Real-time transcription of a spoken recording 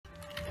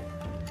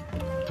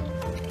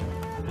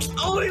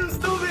Oh, you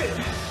stupid!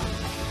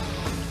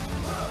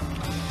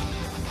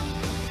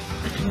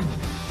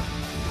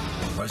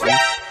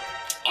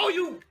 Oh,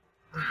 you!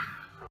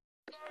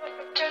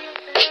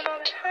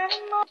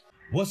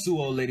 What's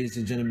up, ladies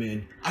and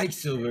gentlemen? Ike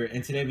Silver,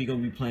 and today we're gonna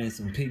be playing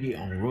some Piggy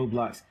on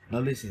Roblox. Now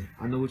listen,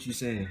 I know what you're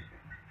saying.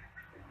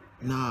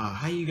 Nah,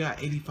 how you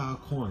got 85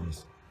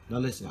 coins? Now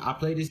listen, I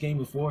played this game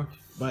before,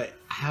 but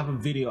I have a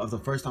video of the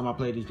first time I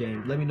played this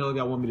game. Let me know if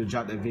y'all want me to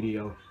drop that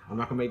video. I'm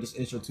not gonna make this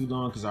intro too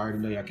long because I already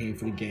know y'all came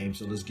for the game,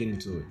 so let's get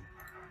into it.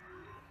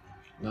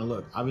 Now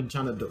look, I've been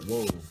trying to do,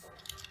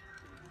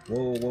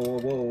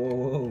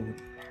 whoa,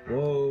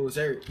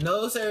 sir,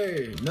 no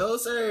sir, no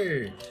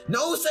sir,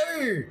 no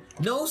sir,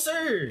 no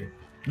sir.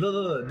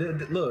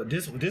 Look,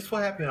 this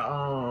what happened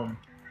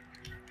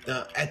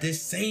at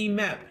this same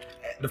map.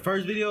 The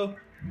first video,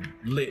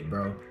 lit,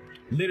 bro.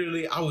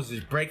 Literally, I was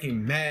just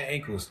breaking mad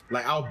ankles.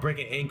 Like, I was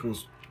breaking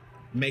ankles,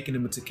 making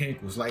them into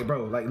cankles. Like,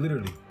 bro, like,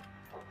 literally.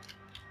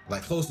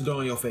 Like, close the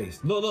door in your face.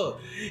 Look.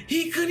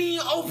 He couldn't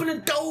even open the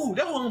door.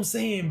 That's what I'm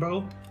saying,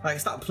 bro. Like,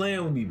 stop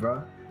playing with me,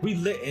 bro. We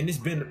lit, and it's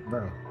been,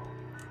 bro.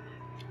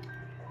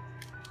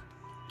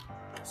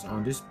 So,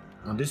 on this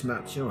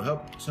map, she don't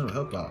help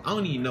out. I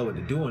don't even know what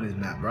to do on this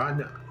map,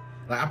 bro.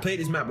 I played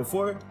this map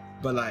before,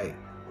 but, like,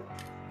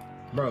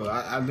 bro,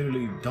 I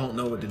literally don't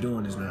know what to do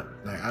on this map.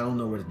 Like, I don't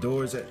know where the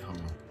door is at. Hold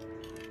on.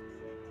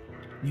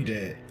 You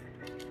dead.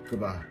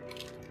 Goodbye.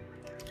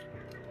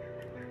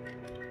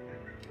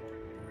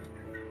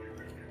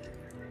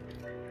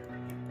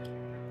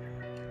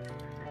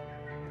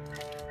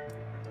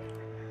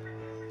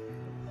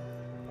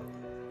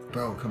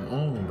 Bro, come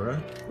on, bro.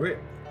 Rip.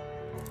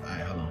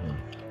 Alright, hold on.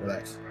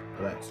 Relax.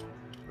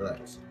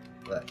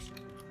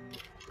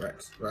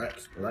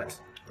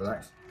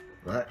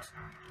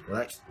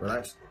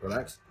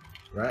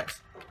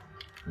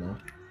 Come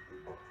on.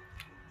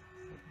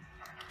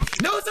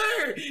 No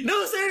sir!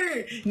 No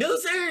sir! No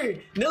sir!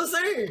 No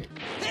sir!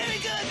 Very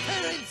good,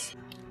 parents!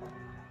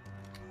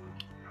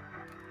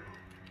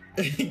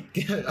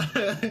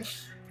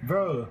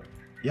 Bro,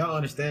 y'all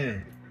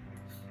understand.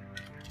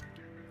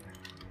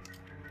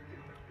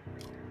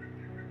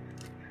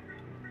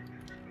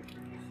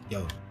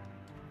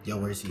 Yo,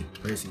 where is he?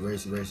 Where is he?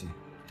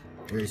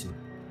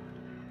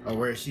 Oh,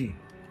 where is she?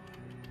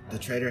 The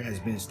trader has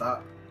been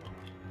stopped.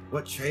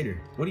 What trader?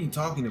 What are you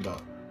talking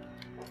about?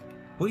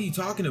 What are you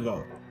talking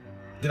about?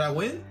 Did I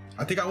win?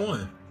 I think I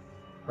won.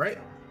 Right?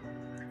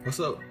 What's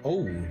up?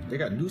 Oh, they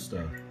got new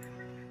stuff.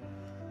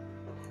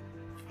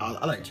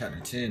 I like chapter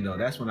 10 though.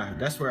 That's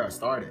where I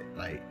started.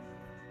 Like,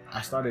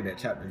 I started at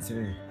chapter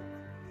 10.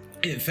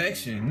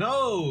 Infection.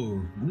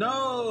 No.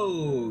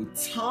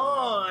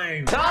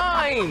 Time.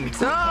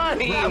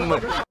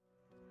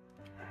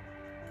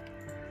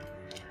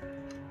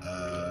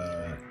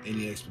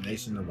 Any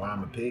explanation of why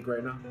I'm a pig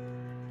right now?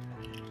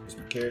 Is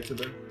my character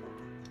there?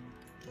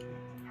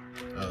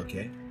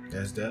 Okay,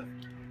 that's that.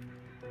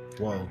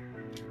 Whoa,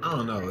 I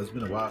don't know. It's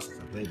been a while since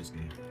I played this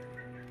game.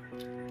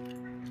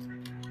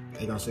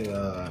 They gonna say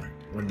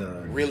when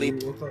the really?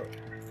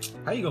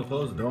 How you gonna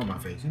close the door in my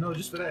face? You know,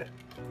 just for that?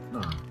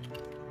 Nah.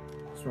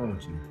 What's wrong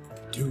with you,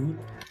 dude?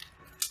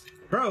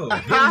 Bro,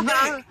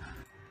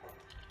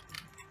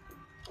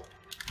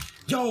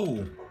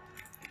 yo,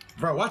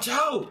 bro, watch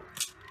out!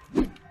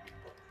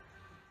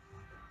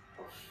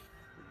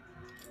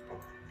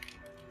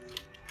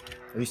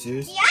 Are you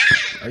serious?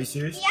 Yeah! Are you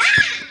serious? Yeah!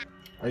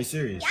 Are you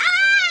serious? Yeah!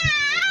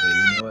 Hey,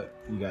 you know what?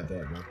 You got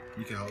that, bro.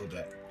 You can hold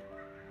that.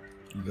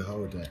 You can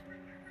hold that.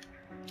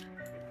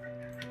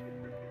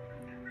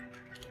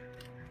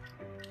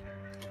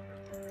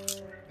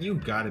 You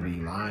gotta be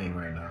lying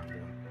right now,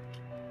 bro.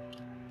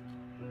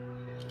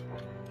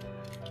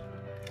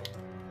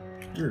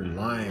 You're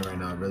lying right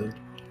now, brother.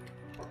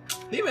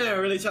 He man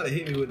really tried to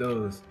hit me with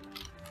those.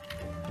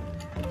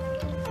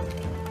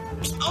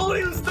 Oh,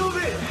 he was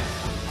stupid!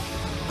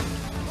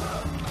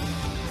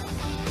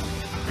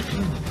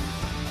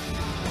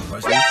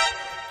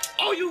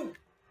 Oh, you!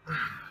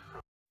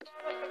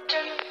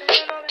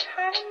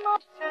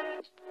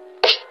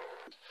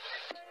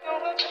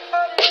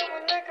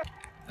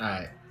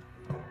 Alright,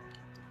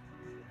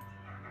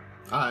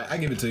 I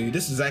give it to you.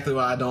 This is exactly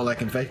why I don't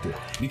like infected.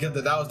 Because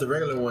if that was the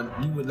regular one,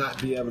 you would not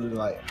be able to,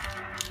 like,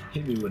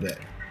 hit me with that.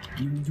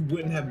 You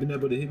wouldn't have been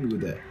able to hit me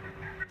with that.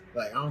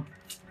 Like, I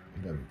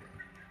don't...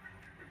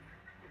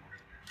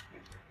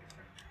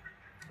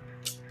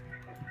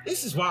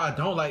 This is why I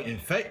don't like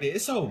infected.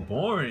 It's so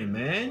boring,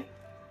 man.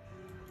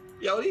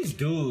 Yo, these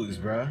dudes,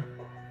 bruh.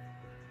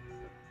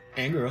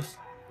 And girls,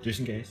 just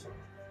in case.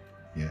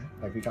 Yeah,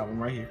 like we got one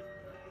right here.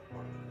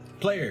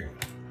 Player.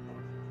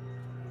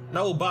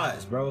 No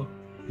bots, bro.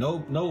 No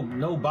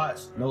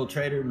bots, no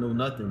trader, no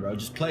nothing, bro.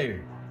 Just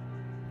player.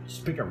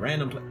 Just pick a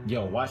random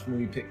Yo, watch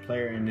me pick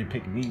player and then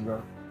pick me,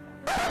 bro.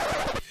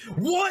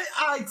 What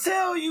I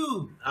tell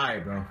you?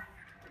 Alright, bro.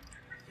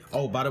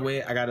 Oh, by the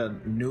way, I got a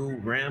new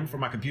RAM for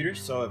my computer,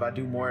 so if I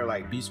do more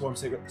like Beast Swarm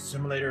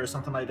Simulator or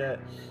something like that,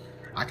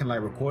 I can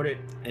like record it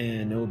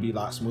and it will be a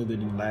lot smoother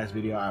than the last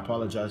video. I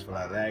apologize for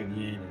like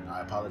lagging and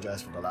I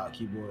apologize for the loud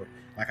keyboard.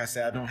 Like I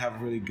said, I don't have a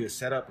really good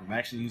setup. I'm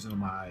actually using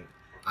my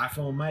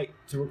iPhone mic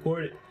to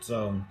record it.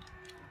 So,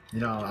 you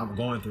know, I'm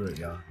going through it,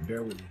 y'all.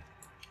 Bear with me.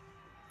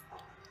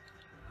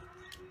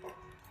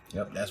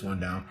 Yep, that's one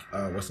down.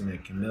 What's the name?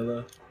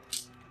 Camilla.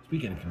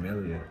 Speaking of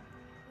Camilla, yeah.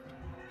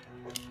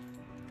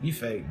 You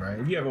fake, bro.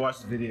 If you ever watch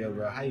the video,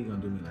 bro, how you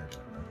gonna do me like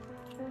that, bro?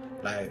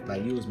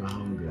 Like you was my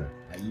homegirl.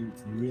 Like you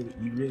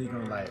really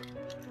gonna like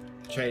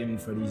trade me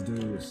for these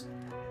dudes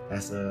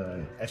that's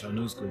at your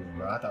new school,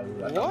 bro. I thought we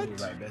were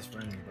like best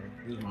friends, bro.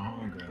 You was my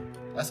homegirl.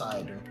 That's all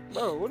I do.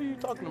 Bro, what are you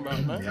talking about,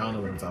 man? Yeah, I don't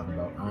know what I'm talking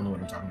about. I don't know what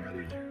I'm talking about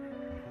either.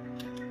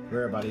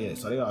 Where everybody at?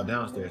 So they all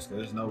downstairs, so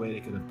there's no way they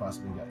could have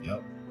possibly got.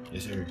 Yup.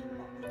 Yes, sir.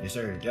 Yes,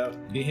 sir. Yup.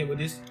 Get hit with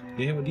this.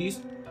 Get hit with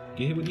these.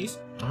 Get hit with these.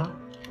 Uh-huh.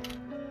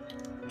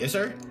 Yes,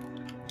 sir.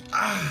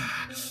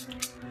 Ah.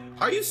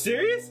 Are you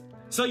serious?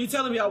 So you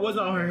telling me I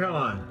wasn't on her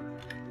hairline?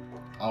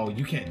 Oh,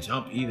 you can't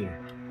jump either.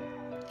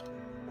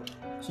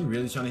 She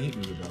really trying to hit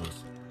me with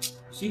those.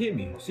 She hit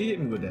me. She hit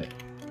me with that.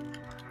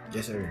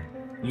 Yes, sir.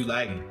 You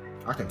lagging.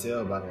 I can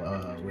tell by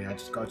the way I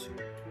just caught you.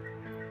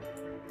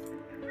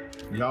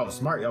 Y'all was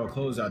smart. Y'all would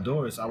close our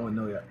doors, so I wouldn't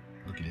know y'all.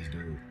 Look at this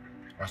dude.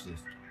 Watch this.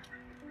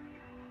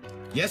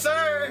 Yes,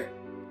 sir.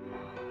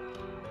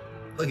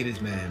 Look at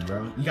this man,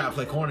 bro. You gotta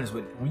play corners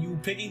with when you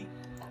Piggy.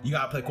 You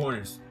gotta play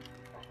corners.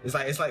 It's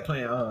like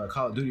playing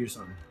Call of Duty or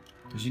something.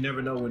 Cause you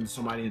never know when there's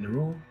somebody in the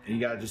room and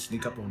you gotta just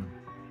sneak up on them.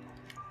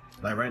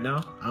 Like right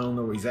now, I don't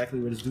know exactly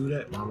where this dude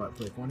at, but I'm about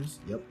to play corners.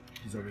 Yep,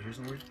 he's over here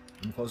somewhere.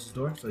 I'm gonna close this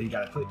door, so he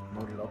gotta click in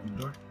order to open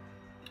the door.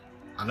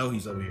 I know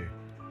he's over here.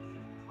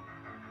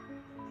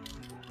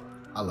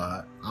 I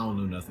lied. I don't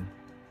know nothing.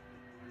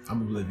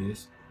 I'm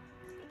oblivious.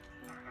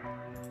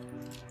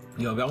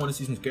 Yo, if y'all want to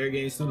see some scary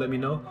games too, let me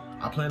know.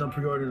 I plan on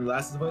pre-ordering The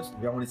Last of Us.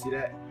 If y'all want to see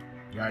that,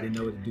 you already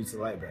know what to do to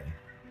the like button.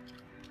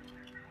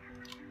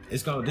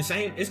 It's gonna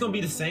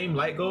be the same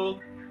like goal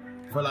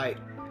for like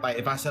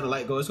if I set a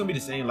like goal, it's gonna be the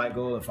same like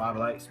goal of 5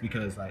 likes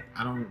because like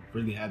I don't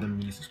really have that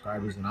many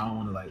subscribers and I don't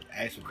want to like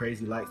ask for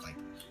crazy likes like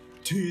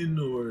 10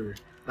 or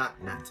not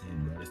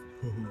 10, bro.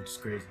 It's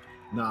crazy.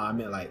 No, I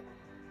meant like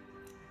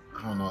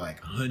I don't know, like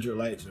 100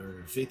 likes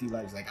or 50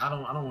 likes. Like I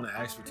don't want to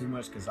ask for too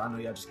much because I know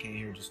y'all just came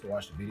here just to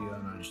watch the video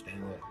and I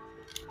understand that.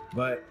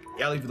 But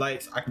y'all leave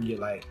likes, I can get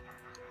like,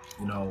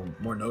 you know,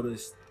 more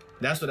noticed.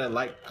 That's what I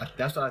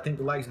think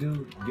the likes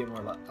do, get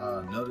more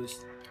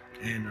noticed.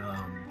 And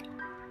I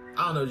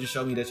don't know, just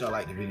show me that y'all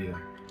like the video.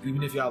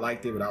 Even if y'all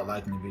liked it without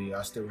liking the video,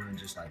 I still want to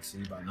just like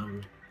see by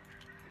number.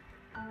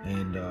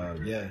 And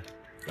yeah,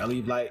 y'all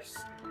leave likes.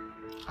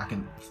 I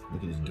can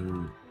look at this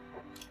dude.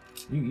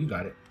 You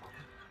got it.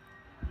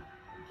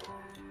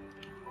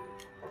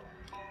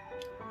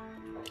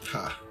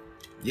 Ha.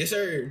 Yes,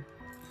 sir.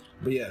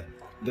 But yeah,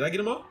 did I get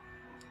them all?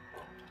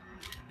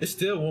 There's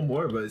still one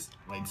more, but it's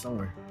like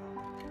somewhere.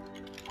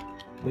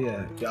 But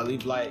yeah, if y'all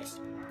leave likes,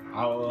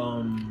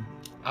 I'll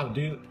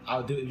do.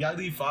 If y'all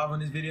leave 5 on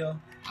this video,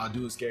 I'll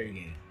do a scary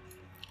game,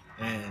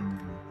 and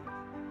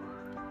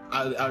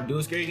I'll do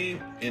a scary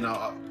game, and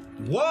I'll.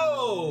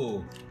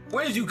 Whoa!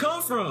 Where did you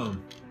come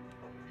from?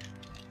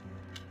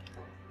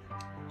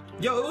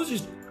 Yo, it was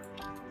just.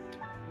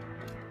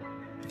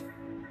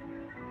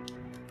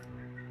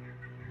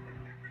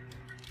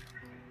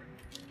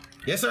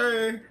 Yes,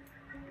 sir.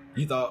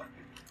 You thought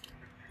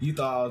I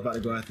was about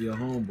to go after your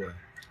homeboy.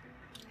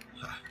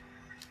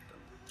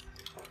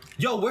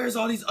 Yo, where's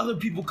all these other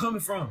people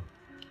coming from?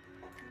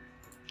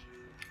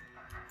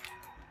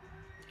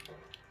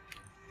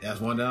 That's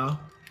 1 down.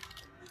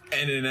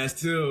 And then that's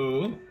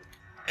 2.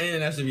 And then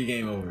that should be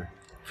game over.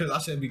 Because I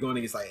shouldn't be going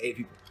against like 8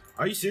 people.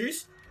 Are you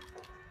serious?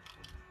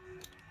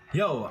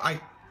 Yo,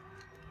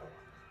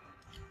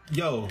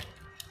 Yo.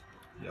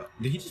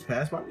 Did he just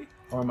pass by me?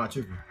 Or am I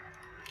tripping?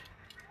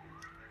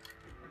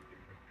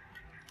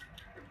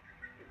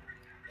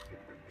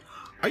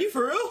 Are you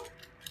for real?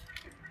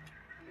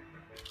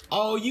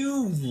 Oh,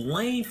 you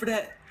lame for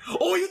that.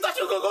 Oh, you thought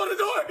you were gonna go in the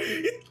door.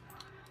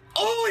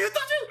 Oh, you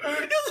thought you were gonna go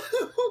in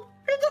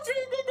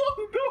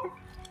the door.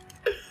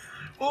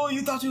 Oh,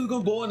 you thought you were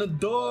gonna go in the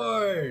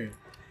door.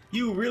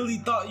 You really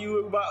thought you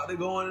were about to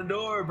go in the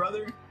door,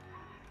 brother.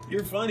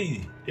 You're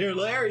funny. You're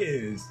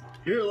hilarious.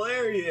 You're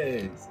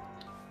hilarious.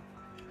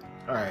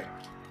 All right.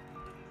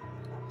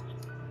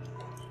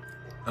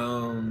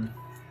 Come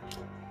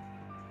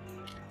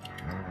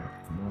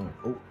on.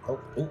 Oh.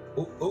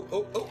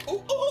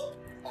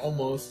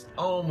 Almost.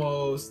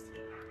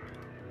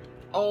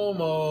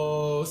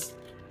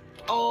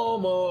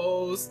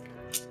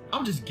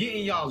 I'm just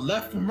getting y'all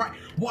left and right.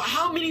 Well,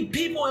 how many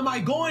people am I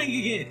going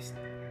against?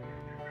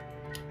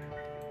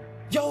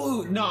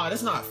 Yo, nah,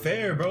 that's not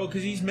fair, bro,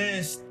 because these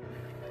mans.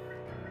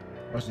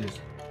 Watch this.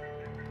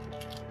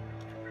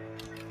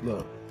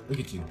 Look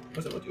at you.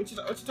 What you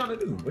trying to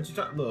do?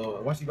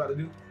 Look, what you about to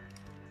do?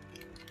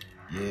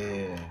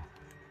 Yeah.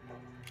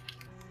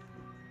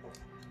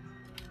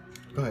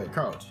 Go ahead,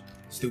 crouch.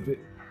 Stupid.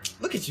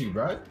 Look at you,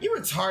 bro. You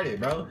retarded,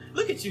 bro.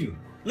 Look at you.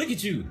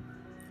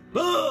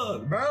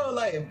 Look, bro,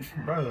 like,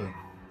 bro,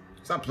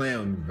 stop playing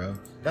with me, bro.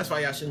 That's why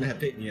y'all shouldn't have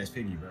picked me as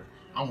Piggy, bro.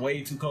 I'm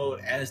way too cold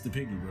as the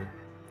Piggy, bro.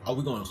 Oh,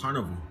 we going to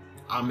Carnival.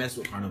 I'll mess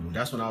with Carnival.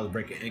 That's when I was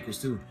breaking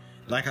ankles too.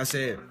 Like I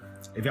said,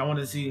 if y'all want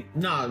to see,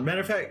 matter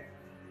of fact,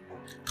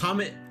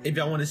 comment if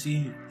y'all want to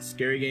see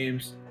scary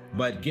games,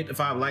 but get the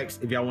 5 likes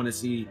if y'all want to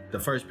see the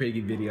first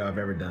Piggy video I've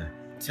ever done.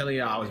 Telling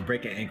y'all I was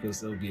breaking ankles,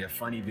 so it'll be a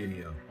funny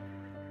video.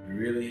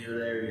 Really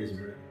hilarious,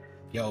 bro.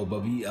 Yo,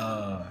 but we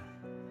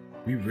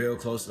real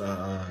close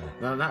to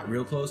no, not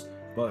real close,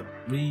 but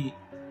I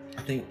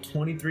think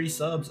 23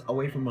 subs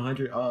away from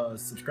 100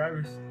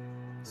 subscribers.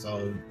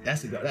 So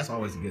that's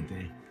always a good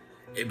thing.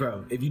 Hey,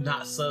 bro, if you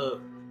not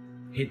sub,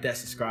 hit that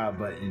subscribe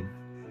button.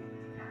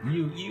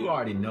 You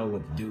already know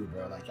what to do,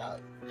 bro. Like y'all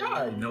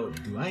already know what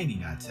to do. I ain't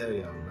even gotta tell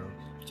y'all, bro.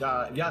 If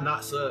y'all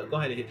not sub, go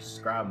ahead and hit the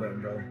subscribe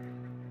button, bro.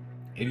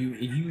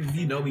 If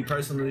you know me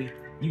personally,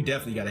 you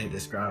definitely gotta hit the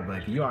subscribe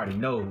button. You already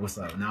know what's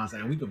up. You know what I'm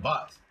saying? We can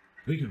box.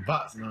 You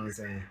know what I'm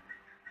saying?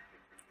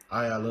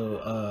 I got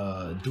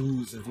little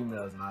dudes and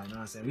females and all, you know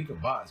what I'm saying? We can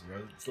box,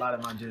 bro. Slide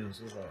in my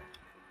gyms, what's up?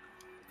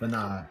 But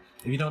nah,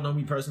 if you don't know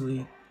me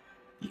personally,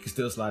 you can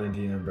still slide in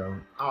DM, bro.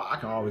 I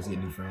can always get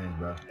new friends,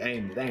 bro. That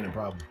ain't a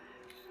problem.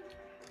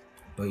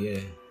 But yeah.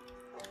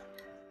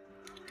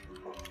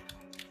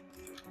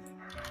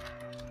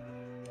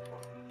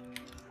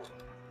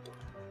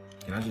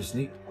 Can I just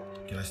sneak?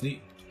 Can I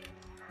sneak?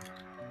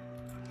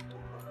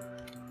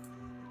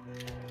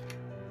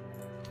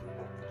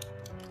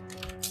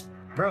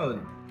 Bro.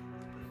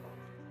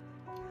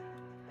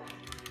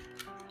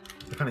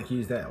 What kind of key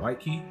is that? White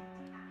key?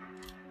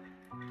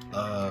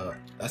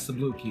 That's the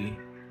blue key.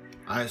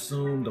 I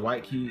assume the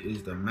white key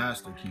is the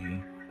master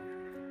key.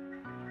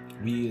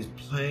 We is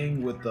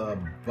playing with the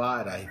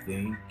bot, I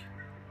think.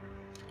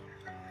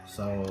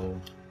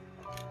 So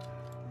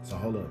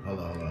hold up.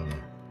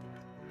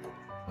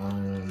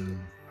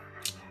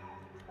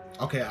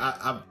 Okay,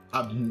 I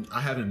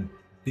haven't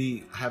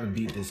beat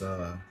this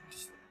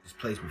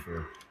place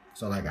before,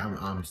 so like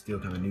I'm still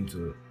kind of new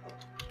to it.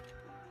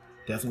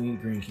 Definitely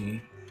need green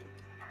key.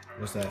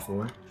 What's that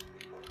for?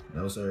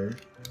 No sir.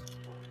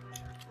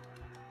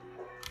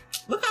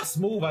 Look how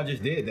smooth I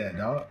just did that,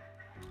 dog.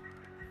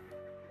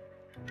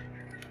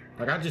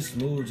 Like I just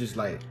smooth, just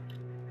like.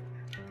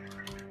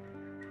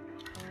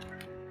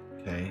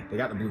 Okay, they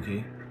got the blue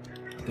key.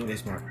 I think they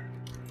smart.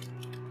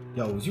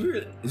 Yo, is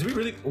we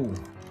really? Ooh.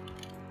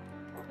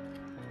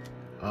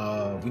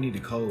 We need the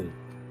code.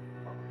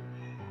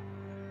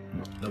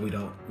 No, we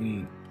don't.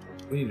 We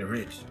need a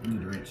wrench. We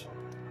need a wrench.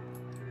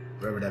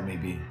 Wherever that may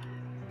be.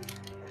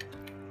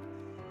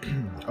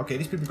 Okay,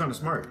 these people kind of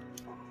smart.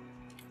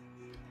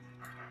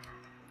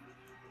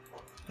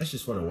 That's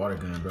just for the water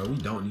gun, bro. We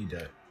don't need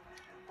that.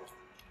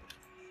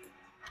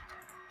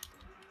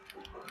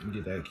 Let me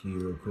get that key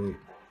real quick.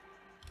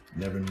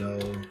 Never know.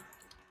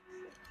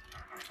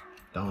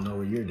 Don't know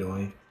what you're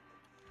doing.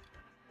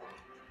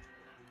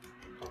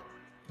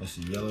 That's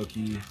the yellow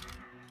key.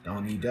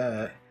 Don't need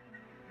that.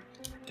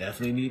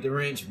 Definitely need the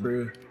wrench,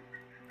 bro.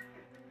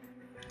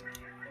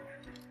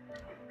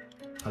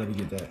 How did we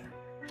get that?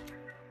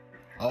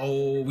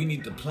 Oh, we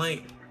need the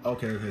plank.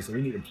 Okay, so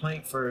we need the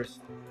plank first.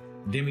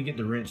 Then we get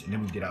the wrench and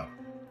then we get out.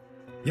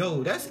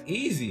 Yo, that's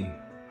easy.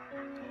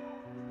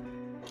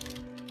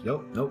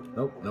 Nope,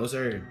 no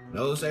sir.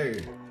 No sir.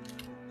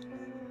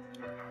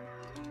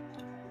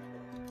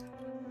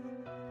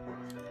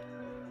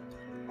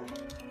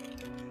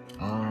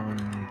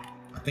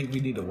 I think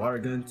we need a water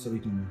gun so we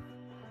can.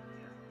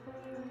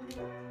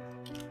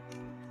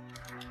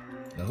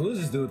 Now, who does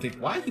this dude think?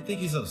 Why do you think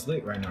he's so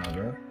slick right now,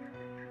 bro?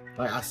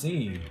 Like, I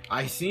seen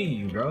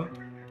you, bro.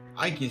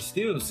 I can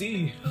still see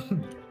you.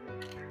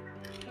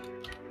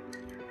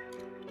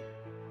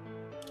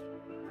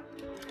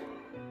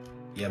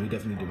 Yeah, we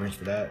definitely need the wrench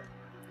for that.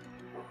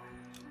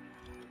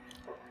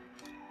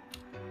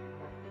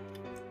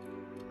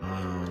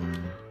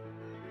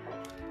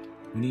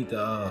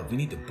 We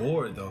need the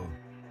board though.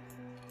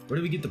 Where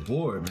do we get the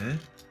board, man?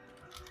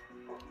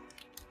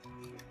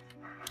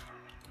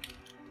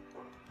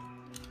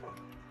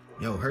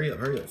 Yo, hurry up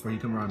before you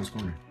come around this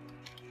corner.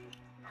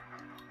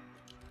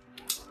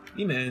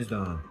 These man's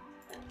dumb.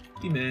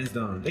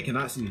 They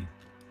cannot see.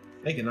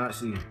 Alright,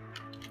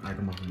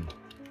 come on.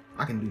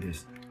 I can do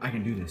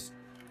this.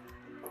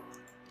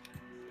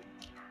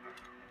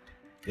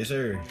 Yes,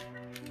 sir.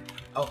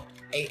 Oh,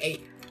 hey,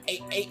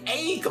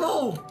 come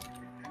on.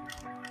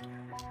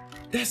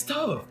 That's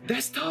tough.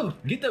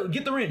 Get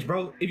the wrench,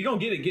 bro. If you're gonna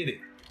get it.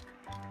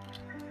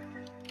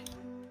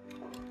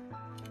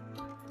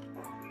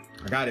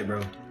 I got it,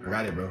 bro. I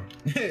got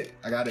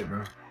it,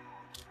 bro.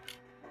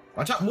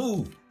 Watch out,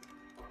 move.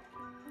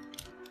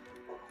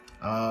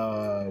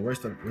 Where's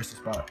the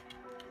spot?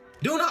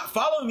 Do not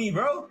follow me,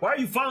 bro. Why are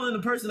you following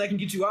the person that can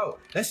get you out?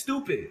 That's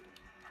stupid.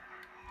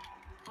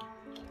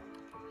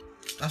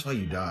 That's why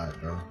you died,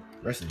 bro.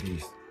 Rest in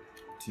peace,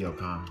 T.O.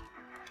 Khan.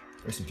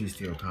 Rest in peace,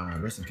 T.O. Khan.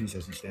 Rest in peace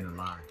as you stand in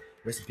line.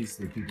 Rest in peace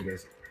to the people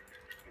that's...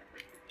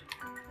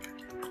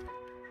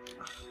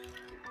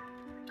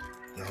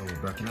 Yo,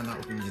 bro, can I not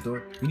open this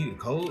door? We need a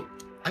code?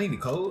 I need a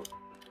code.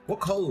 What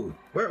code?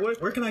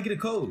 Where can I get a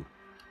code?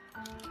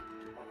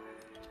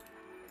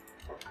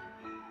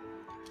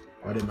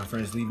 Why did my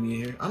friends leave me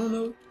in here? I don't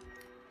know.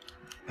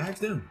 Ask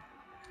them.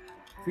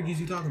 What freakies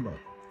you talking about?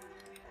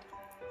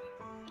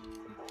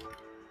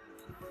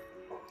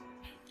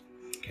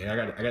 Okay, I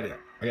gotta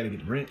get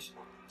the wrench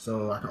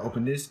so I can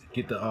open this.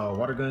 Get the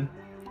water gun.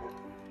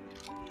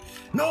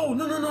 No!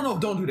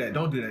 Don't do that!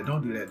 Don't do that!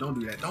 Don't do that! Don't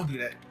do that! Don't do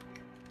that!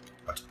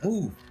 Watch.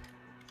 Move!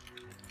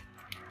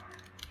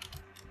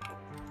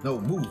 No,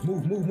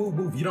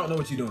 move! You don't know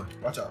what you're doing.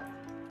 Watch out.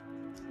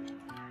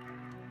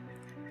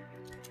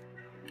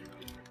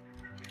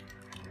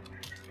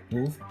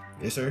 Move.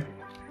 Yes, sir.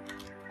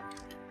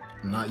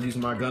 I'm not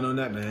using my gun on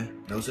that,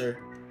 man. No, sir.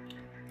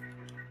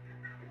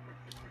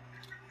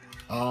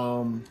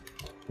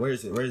 Where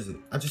is it? Where is it?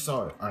 I just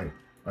saw it. All right,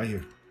 right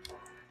here.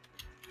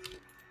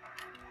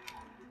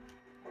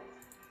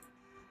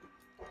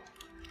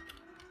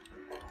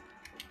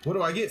 What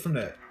do I get from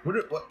that? What?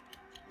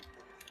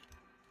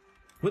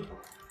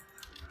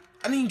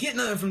 I didn't get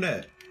nothing from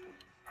that.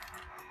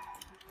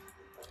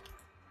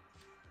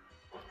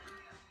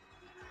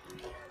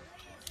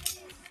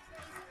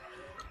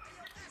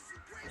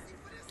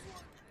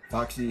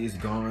 Foxy is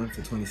gone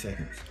for 20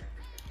 seconds.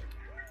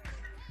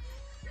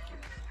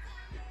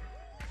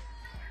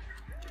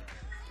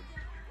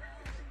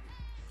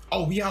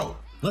 Oh, we out.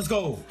 Let's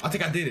go. I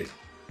think I did it.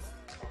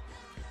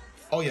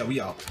 Oh yeah, we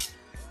out.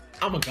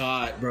 I'm a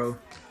god, bro.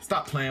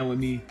 Stop playing with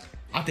me.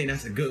 I think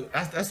that's a good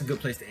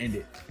place to end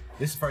it.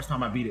 This is the first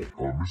time I beat it.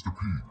 Mr. P,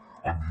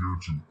 I'm here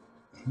to...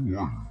 Who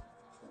are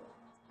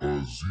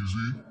you? ZZ?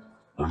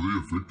 Are they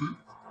affected?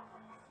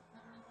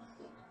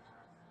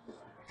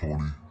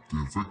 Tony, the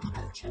infected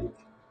don't talk.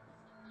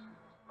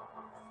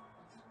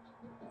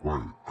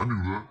 Right, I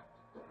knew that.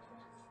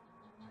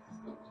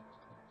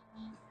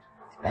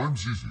 I'm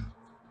ZZ,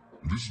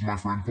 and this is my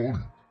friend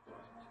Pony.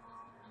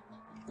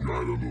 Yeah, I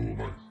had a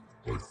little,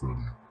 like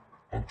friendly.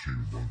 I'm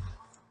Kingamondi.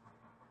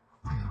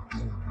 What are you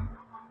doing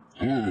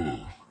here? Ugh!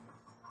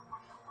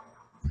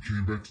 We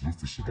came back to look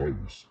for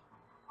survivors.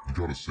 We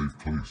got a safe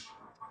place.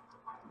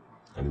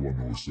 How do I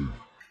know it's safe?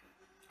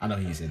 I know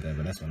he said that,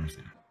 but that's what I'm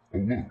saying. Oh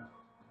look,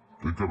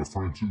 they got a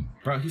friend too.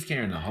 Bro, he's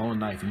carrying a whole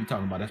knife, and you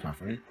talking about that's my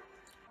friend?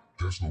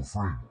 That's no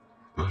friend.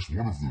 That's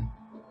one of them.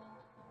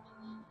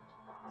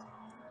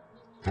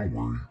 Don't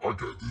worry, I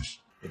got this.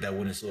 With that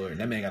wooden sword,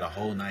 that man got a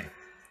whole knife.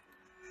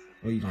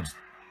 What are you gonna?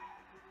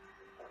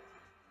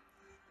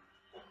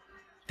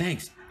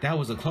 Thanks. That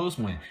was a close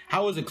one.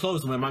 How was it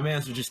close when my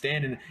mans were just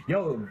standing?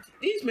 Yo,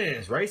 these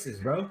mans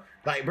racist, bro.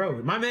 Like,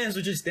 bro, my mans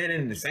were just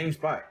standing in the same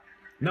spot.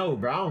 No,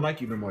 bro, I don't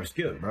like you no more.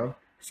 Skip, bro.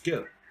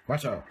 Skip.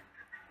 Watch out.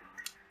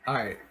 All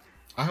right.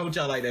 I hope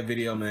y'all like that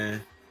video,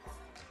 man.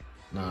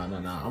 Nah. I'm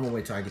gonna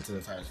wait till I get to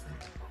the title screen.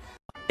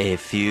 A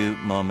few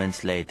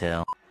moments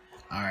later.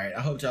 All right.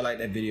 I hope y'all like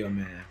that video,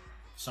 man.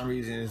 For some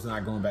reason, it's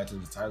not going back to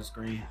the title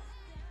screen.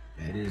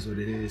 That is what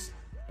it is.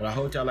 But I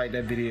hope y'all like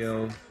that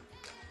video.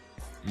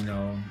 You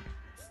know,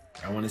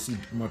 I want to see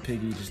more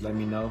Piggy, just let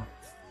me know.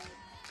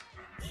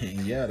 And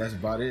yeah, that's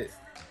about it.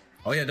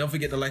 Oh yeah, don't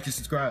forget to like and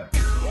subscribe.